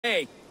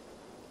Hey,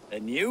 a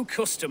new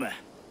customer.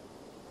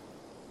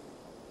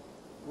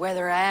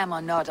 Whether I am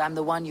or not, I'm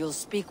the one you'll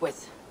speak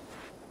with.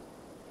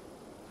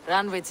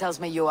 Randvi tells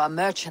me you are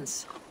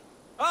merchants.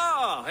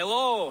 Ah,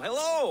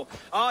 hello.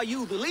 Are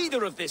you the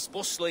leader of this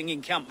bustling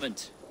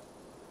encampment?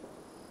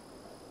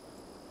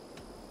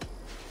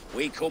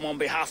 We come on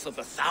behalf of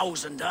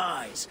 1,000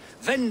 Eyes,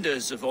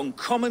 vendors of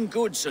uncommon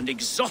goods and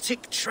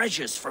exotic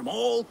treasures from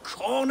all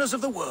corners of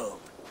the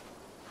world.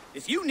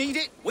 If you need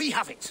it, we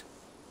have it.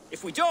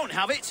 If we don't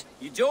have it,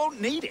 you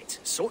don't need it.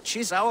 Such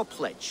is our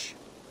pledge.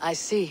 I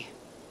see.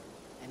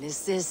 And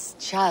is this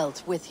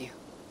child with you?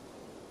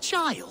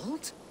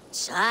 Child?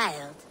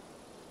 Child?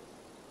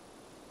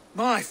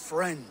 My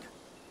friend,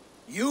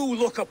 you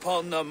look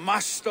upon the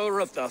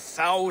master of the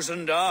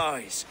 1,000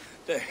 Eyes,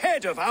 the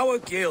head of our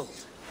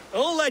guild,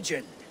 a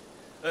legend,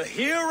 a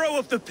hero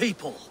of the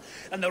people,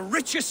 and the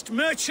richest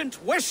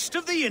merchant west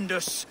of the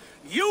Indus.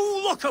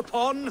 You look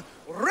upon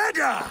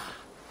Reda!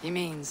 He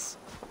means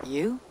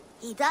you?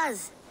 He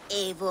does,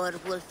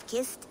 Eivor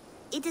Wolf-Kissed.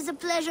 It is a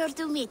pleasure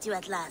to meet you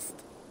at last.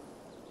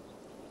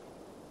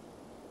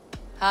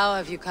 How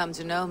have you come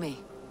to know me?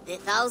 The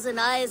 1,000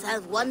 Eyes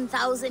have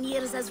 1,000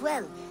 years as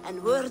well,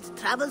 and word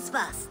travels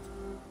fast.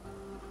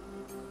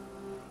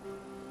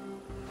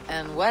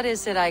 And what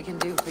is it I can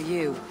do for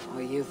you,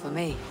 or you for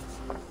me?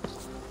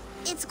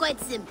 It's quite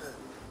simple.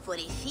 For a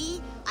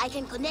fee, I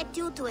can connect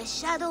you to a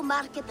shadow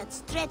market that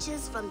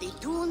stretches from the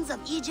dunes of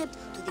Egypt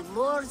to the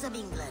moors of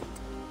England.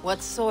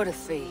 What sort of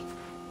fee?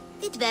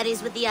 It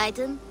varies with the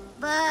item,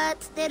 but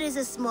there is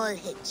a small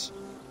hitch.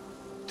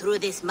 Through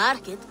this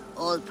market,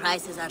 all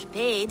prices are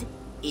paid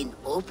in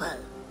opal.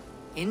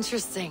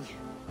 Interesting.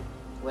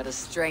 What a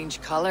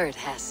strange color it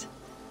has.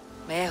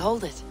 May I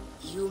hold it?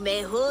 You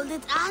may hold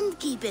it and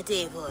keep it,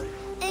 Eivor.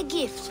 A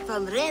gift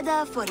from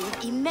Reda for your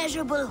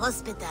immeasurable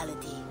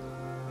hospitality.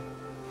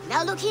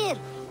 Now look here.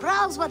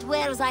 Browse what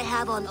wares I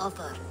have on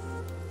offer.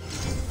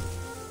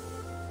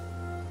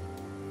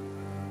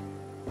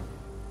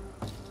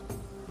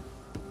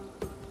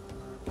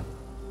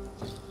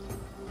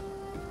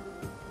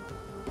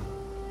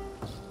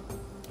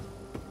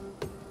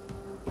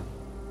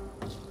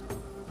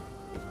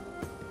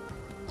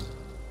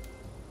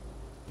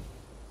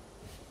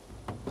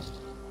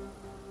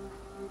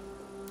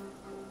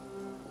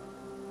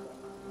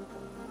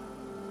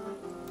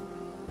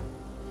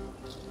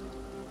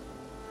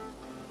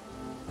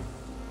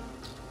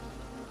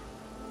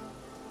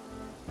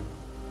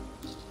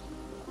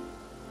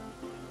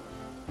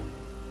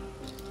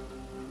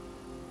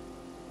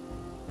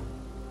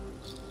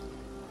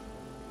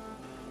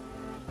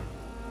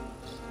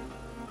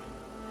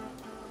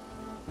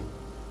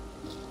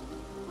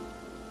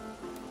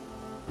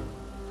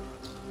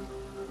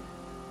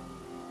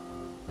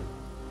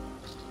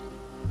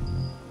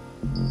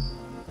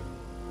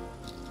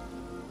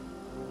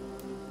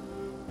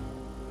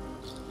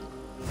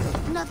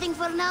 Nothing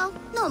for now?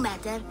 No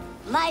matter.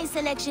 My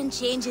selection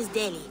changes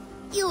daily.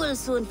 You will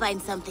soon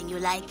find something you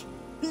like.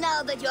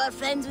 Now that you're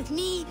friends with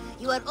me,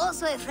 you are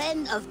also a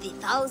friend of the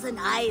 1,000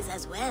 Eyes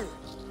as well.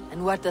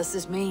 And what does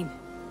this mean?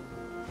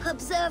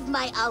 Observe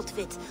my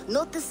outfit,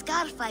 note the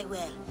scarf I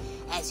wear.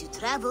 As you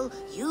travel,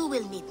 you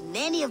will meet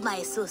many of my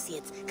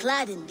associates,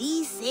 clad in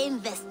these same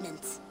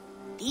vestments.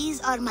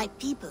 These are my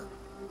people,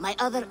 my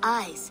other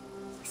eyes.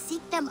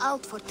 Seek them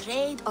out for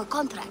trade or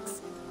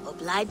contracts.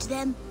 Oblige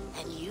them,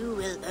 and you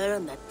will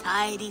earn a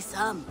tidy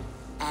sum.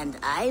 And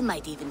I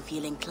might even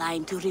feel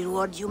inclined to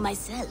reward you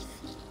myself.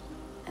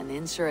 An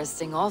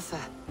interesting offer.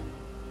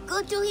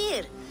 Good to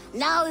hear.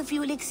 Now, if you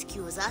will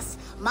excuse us,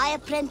 my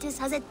apprentice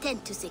has a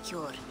tent to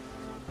secure.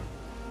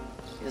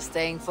 You're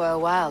staying for a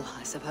while,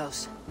 I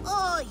suppose.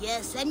 Oh,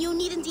 yes, and you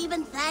needn't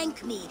even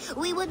thank me.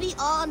 We would be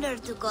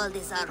honored to call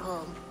this our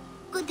home.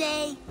 Good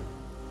day.